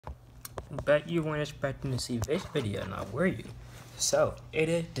Bet you weren't expecting to see this video now, were you? So, it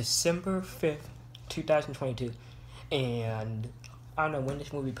is December 5th, 2022, and I don't know when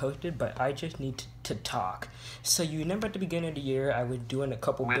this will be posted, but I just need to talk. So, you remember at the beginning of the year, I was doing a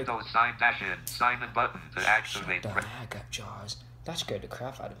couple Windows sign dash in, sign the button to activate. Shut the heck up, Jaws. That scared the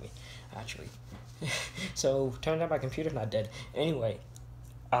crap out of me, actually. So, turns out my computer's not dead. Anyway,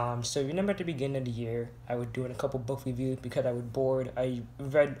 so remember at the beginning of the year, I was doing a couple book reviews because I was bored. I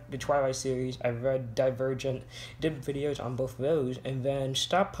read the Twilight series, I read Divergent, did videos on both of those, and then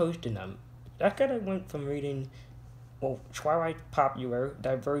stopped posting them. That kind of went from reading, Twilight popular,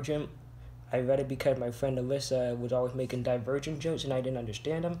 Divergent, I read it because my friend Alyssa was always making Divergent jokes and I didn't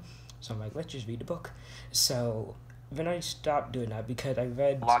understand them. So I'm like, let's just read the book. So then I stopped doing that because I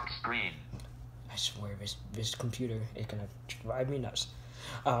read... Lock screen. I swear this computer is going to drive me nuts.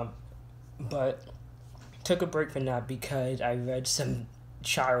 But took a break from that because I read some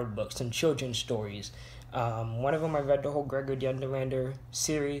child books, some children's stories. One of them I read the whole Gregor the Underlander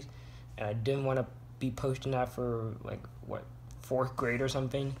series, and I didn't want to be posting that for fourth grade or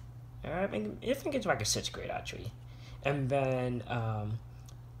something. I think it's like a sixth grade actually. And then oh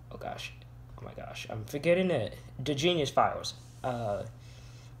my gosh, I'm forgetting it. The Genius Files.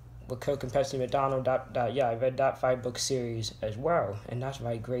 With Coke and Pepsi McDonald, I read that 5-book series as well, and that's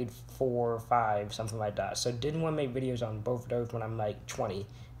like grade 4 or 5, something like that. So didn't want to make videos on both of those when I'm like 20,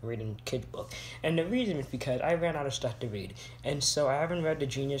 reading kids' book. And the reason is because I ran out of stuff to read, and so I haven't read the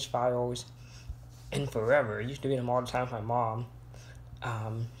Genius Files in forever. I used to read them all the time with my mom.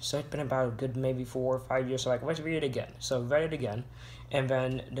 So it's been about a good maybe 4 or 5 years, so like, let's read it again. So read it again, and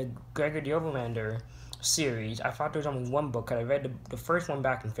then the Gregor the Overlander series, I thought there was only one book, because I read the first one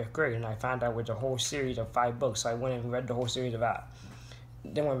back in 5th grade, and I found out it was a whole series of 5 books, so I went and read the whole series of that.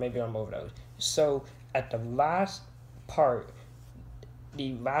 Then we're maybe on both of those. So at the last part,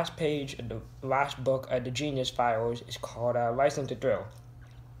 the last page of the last book of the Genius Files is called License to Thrill.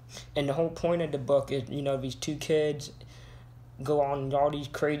 And the whole point of the book is, these two kids go on all these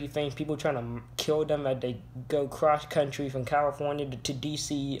crazy things, people trying to kill them as they go cross country from California to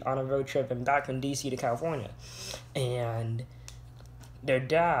DC on a road trip and back from DC to California. And their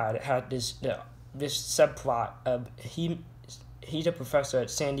dad had this subplot of he's a professor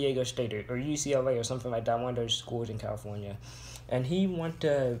at San Diego State or UCLA or something like that, one of those schools in California. And he wants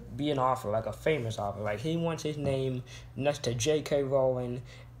to be an author, like a famous author. Like he wants his name next to J.K. Rowling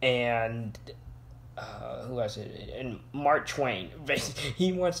and who else is it? And Mark Twain.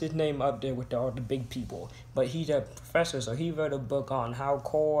 He wants his name up there with all the big people. But he's a professor, so he wrote a book on how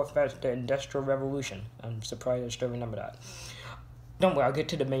coal affects the Industrial Revolution. I'm surprised I still remember that. Don't worry, I'll get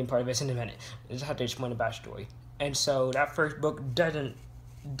to the main part of this in a minute. This is how to explain the backstory. And so that first book doesn't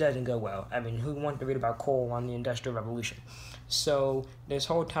go well. I mean, who wants to read about coal on the Industrial Revolution? So this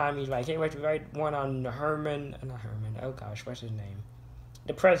whole time he's like, hey, let's write one on what's his name?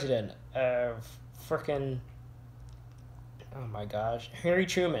 The president of frickin', oh my gosh, Harry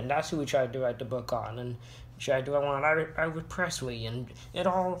Truman. That's who we tried to write the book on, and tried to write one on Elvis Presley, and it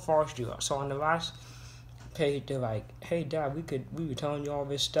all falls through. So on the last page, they're like, hey Dad, we were telling you all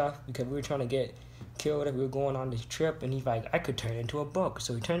this stuff because we were trying to get killed if we were going on this trip, and he's like, I could turn it into a book.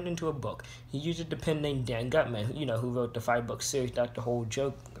 So he turned it into a book. He used the pen name Dan Gutman, who wrote the 5-book series. That's the whole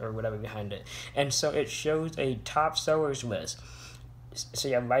joke or whatever behind it. And so it shows a top sellers list. So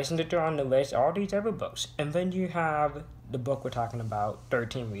you have License to Thrill on the list, all these other books. And then you have the book we're talking about,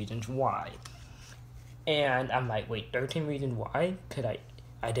 13 Reasons Why. And I'm like, wait, 13 Reasons Why? Because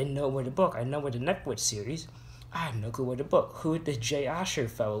I didn't know it was a book. I know it was a Netflix series. I have no clue what the book. Who is this Jay Asher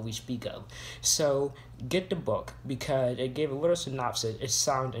fellow we speak of? So get the book because it gave a little synopsis. It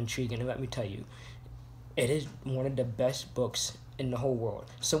sounds intriguing, and let me tell you, it is one of the best books in the whole world.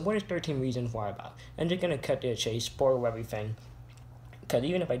 So what is 13 Reasons Why about? I'm just going to cut to the chase, spoil everything. Because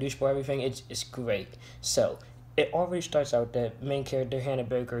even if I do spoil everything, it's great. So, it already starts out that main character, Hannah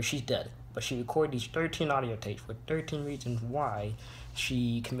Baker, she's dead. But she recorded these 13 audio tapes with 13 reasons why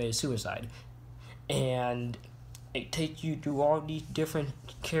she committed suicide. And it takes you through all these different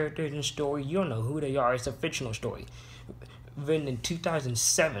characters and stories. You don't know who they are. It's a fictional story. Written in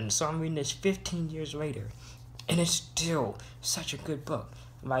 2007, so I'm reading this 15 years later. And it's still such a good book.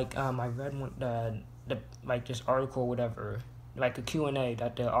 Like, I read one, this article or whatever, like a Q&A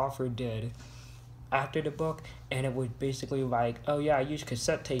that the author did after the book, and it was basically like, oh yeah, I use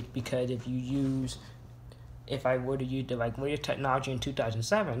cassette tape because if I were to use the latest technology in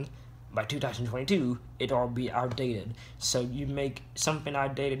 2007, by 2022, it'd all be outdated. So you make something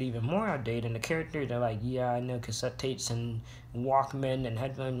outdated even more outdated, and the characters are like, yeah, I know cassette tapes and Walkman and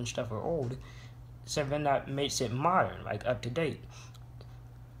headphones and stuff are old. So then that makes it modern, like up to date.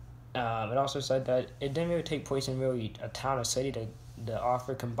 It also said that it didn't really take place in really a town or city. The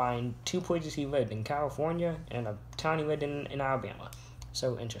author combined two places he lived in California and a town he lived in Alabama.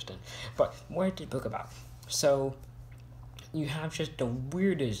 So interesting. But what is this book about? So you have just the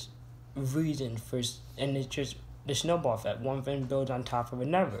weirdest reason for, and it's just the snowball effect. One thing builds on top of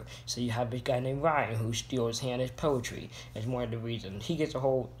another. So you have this guy named Ryan who steals Hannah's poetry as one of the reasons.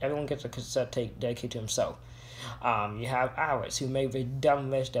 Everyone gets a cassette tape dedicated to himself. You have Alex, who made a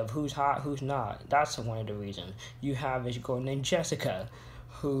dumb list of who's hot, who's not. That's one of the reasons. You have this girl named Jessica,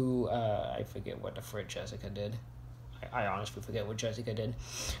 who, I forget what the frick Jessica did. I honestly forget what Jessica did.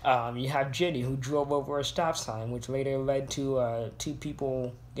 You have Jenny, who drove over a stop sign, which later led to 2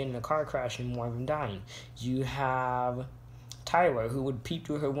 people getting in a car crash and one of them dying. You have Tyler, who would peep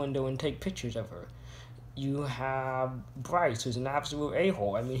through her window and take pictures of her. You have Bryce, who's an absolute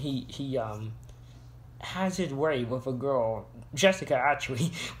a-hole. I mean, he has his way with a girl, Jessica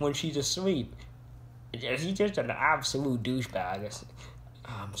actually, when she's asleep. He's just an absolute douchebag.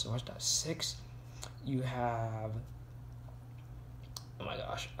 So what's that, 6? You have, oh my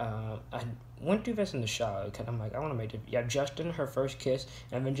gosh, I went through this in the shower because I'm like, I want to make it. Yeah, Justin, her first kiss,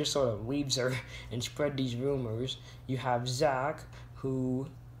 and then just sort of leaves her and spread these rumors. You have Zach, who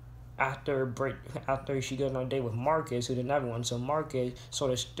after she goes on a date with Marcus, who's another one, so Marcus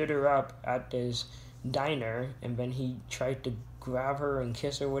sort of stood her up at this diner, and then he tried to grab her and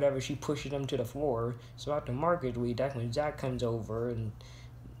kiss her, whatever. She pushes him to the floor. So after Marcus leaves, that's when Zach comes over and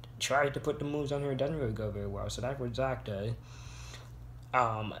tries to put the moves on her. It doesn't really go very well. So that's what Zach does.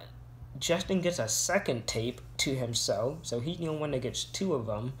 Justin gets a second tape to himself, so he's the only one that gets 2 of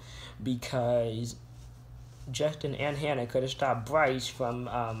them, because Justin and Hannah could have stopped Bryce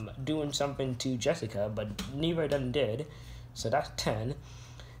from doing something to Jessica, but neither of them did. So that's 10.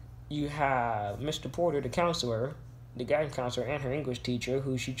 You have Mr. Porter, the counselor, the guidance counselor, and her English teacher,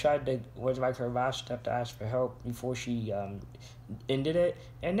 who she was like her last step to ask for help before she ended it,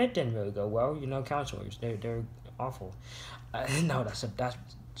 and that didn't really go well. You know, counselors, they're awful. No, that's a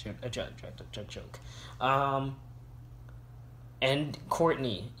joke. And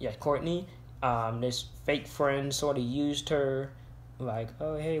Courtney, this fake friend sort of used her. Like,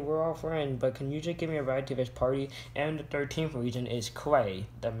 oh, hey, we're all friends, but can you just give me a ride to this party? And the 13th reason is Clay,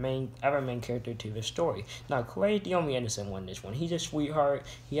 the other main character to the story. Now, Clay's the only innocent one in this one. He's a sweetheart.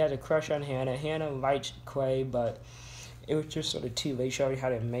 He has a crush on Hannah. Hannah likes Clay, but it was just sort of too late. She already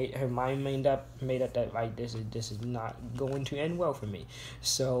had her mind made up that, like, this is not going to end well for me.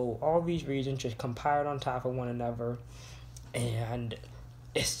 So all these reasons just compiled on top of one another, and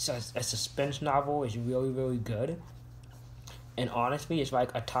it's just a suspense novel. It's really, really good. And honestly, it's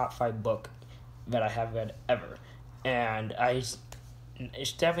like a top 5 book that I have read ever. And it's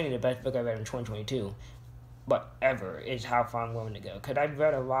definitely the best book I read in 2022. But ever is how far I'm willing to go. Because I've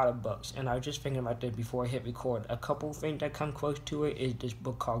read a lot of books. And I was just thinking about this before I hit record. A couple things that come close to it is this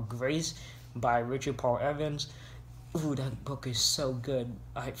book called Grace by Richard Paul Evans. Ooh, that book is so good.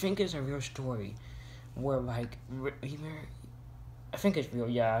 I think it's a real story. Where, like, I think it's real,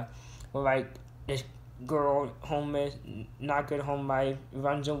 yeah. Where, like, this girl, homeless, not good home life,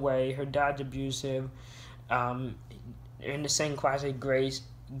 runs away. Her dad's abusive. In the same class as Grace,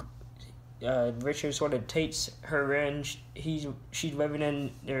 Richard sort of takes her in. She's living in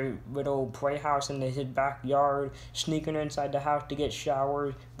their little playhouse in his backyard, sneaking her inside the house to get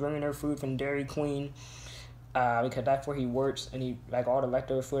showers, bringing her food from Dairy Queen, because that's where he works, and all the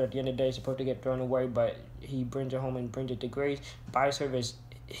leftover food at the end of the day is supposed to get thrown away, but he brings it home and brings it to Grace, buys her this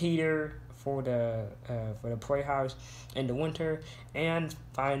heater for the playhouse in the winter, and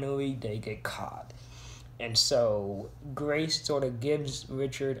finally they get caught. And so Grace sort of gives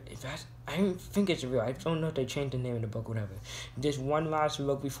Richard, I think it's real, I don't know if they changed the name of the book or whatever, just one last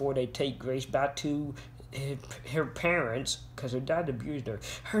look before they take Grace back to her parents, because her dad abused her.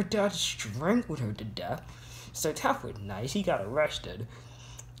 Her dad strangled her to death, so that was nice. He got arrested.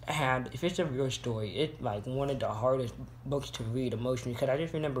 And if it's a real story, it's like one of the hardest books to read emotionally, because I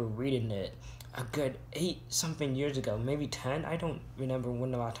just remember reading it a good 8-something years ago, maybe 10. I don't remember when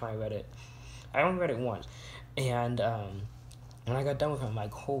the last time I read it. I only read it once. And when I got done with it, I'm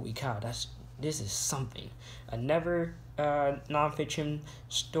like, holy cow, this is something. Another nonfiction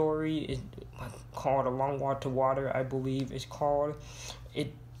story is called A Long Walk to Water, I believe it's called.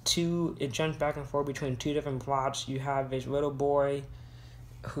 It jumps back and forth between 2 different plots. You have this little boy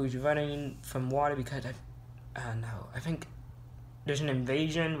who's running from water because I think there's an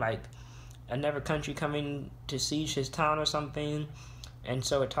invasion, like another country coming to siege his town or something, And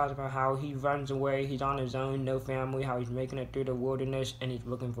so it talks about how he runs away, he's on his own, no family, how he's making it through the wilderness, and he's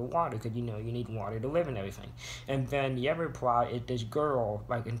looking for water, because, you need water to live and everything. And then the other plot is this girl,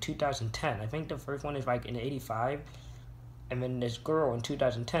 like, in 2010, I think the first one is, like, in 85, and then this girl in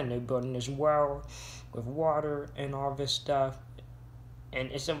 2010, they're building this well with water and all this stuff. And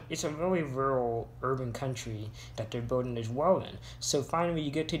it's a really rural, urban country that they're building this well in. So finally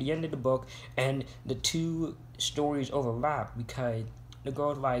you get to the end of the book, and the two stories overlap, because the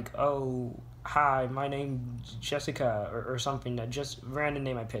girl's like, oh, hi, my name's Jessica, or something, that just random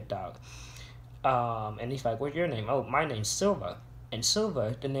name I picked out. And he's like, what's your name? Oh, my name's Silva. And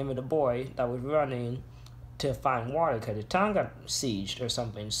Silva, the name of the boy that was running to find water, because the town got sieged or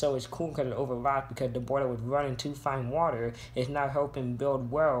something. So it's cool because it overlapped, because the boy that was running to find water is now helping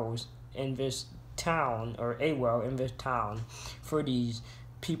build wells in this town, or a well in this town, for these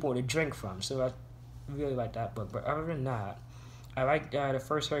people to drink from. So I really like that book. But other than that, I like the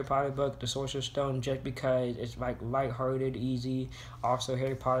first Harry Potter book, The Sorcerer's Stone, just because it's like lighthearted, easy. Also,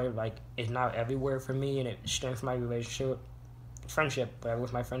 Harry Potter is not everywhere for me, and it strengthens my friendship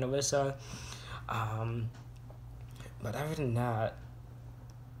with my friend Alyssa. But other than that,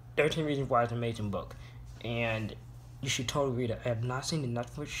 13 Reasons Why is an amazing book, and you should totally read it. I have not seen the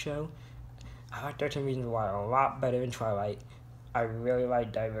Netflix show. I like 13 Reasons Why a lot better than Twilight. I really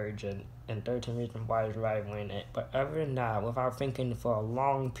like Divergent, and 13 Reasons Why is rivaling it. But other than that, without thinking for a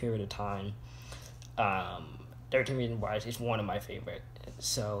long period of time, 13 Reasons Why is one of my favorite.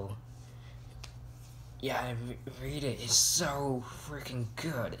 So, yeah, read it. It's so freaking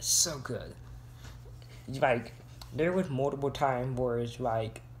good. It's so good. Like, there was multiple times where it's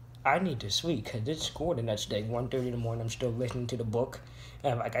like, I need to sleep because it's school the next day, 1:30 in the morning, I'm still listening to the book,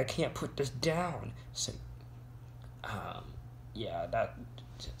 and I'm like, I can't put this down. So, yeah, that's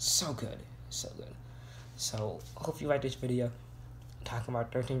so good, so good. So, hope you like this video, talking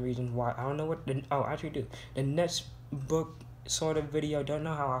about 13 Reasons Why. I don't know what, I actually do. The next book sort of video, don't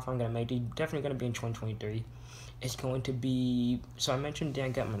know how often I'm going to make it, definitely going to be in 2023. It's going to be, so I mentioned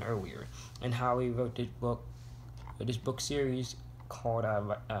Dan Gutman earlier, and how he wrote this book series called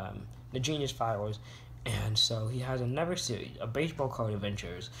The Genius Files, and so he has another series, a baseball card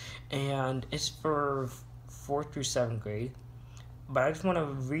adventures, and it's for 4th through 7th grade. But I just want to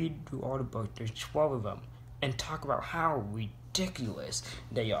read through all the books. There's 12 of them, and talk about how ridiculous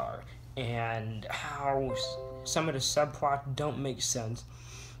they are, and how some of the subplots don't make sense.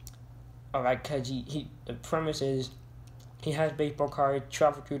 Alright, because the premise is he has baseball cards,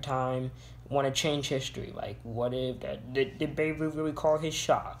 travel through time, want to change history. Like, what if did Babe Ruth really call his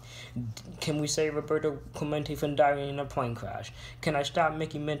shot? Can we save Roberto Clemente from dying in a plane crash? Can I stop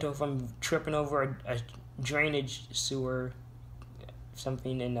Mickey Mantle from tripping over a drainage sewer,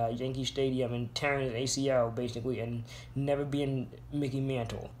 something in Yankee Stadium, and tearing his ACL basically, and never being Mickey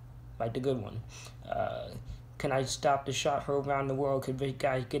Mantle, like the good one? Can I stop the shot heard around the world because this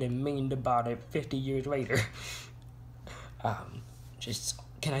guy's getting memed about it 50 years later?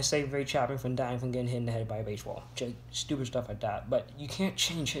 Can I save Ray Chapman from dying from getting hit in the head by a baseball? Just stupid stuff like that. But you can't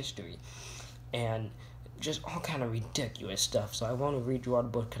change history. And just all kind of ridiculous stuff. So I want to read through all the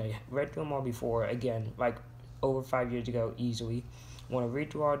books, because I read through them all before. Again, like over 5 years ago, easily. I want to read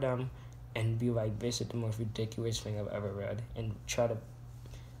through all of them and be like, this is the most ridiculous thing I've ever read. And try to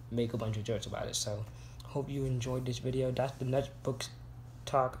make a bunch of jokes about it. So, hope you enjoyed this video. That's the next book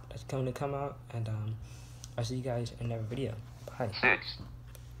talk that's going to come out. And I'll see you guys in another video. Bye. 6.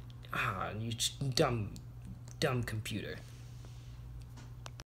 You dumb computer.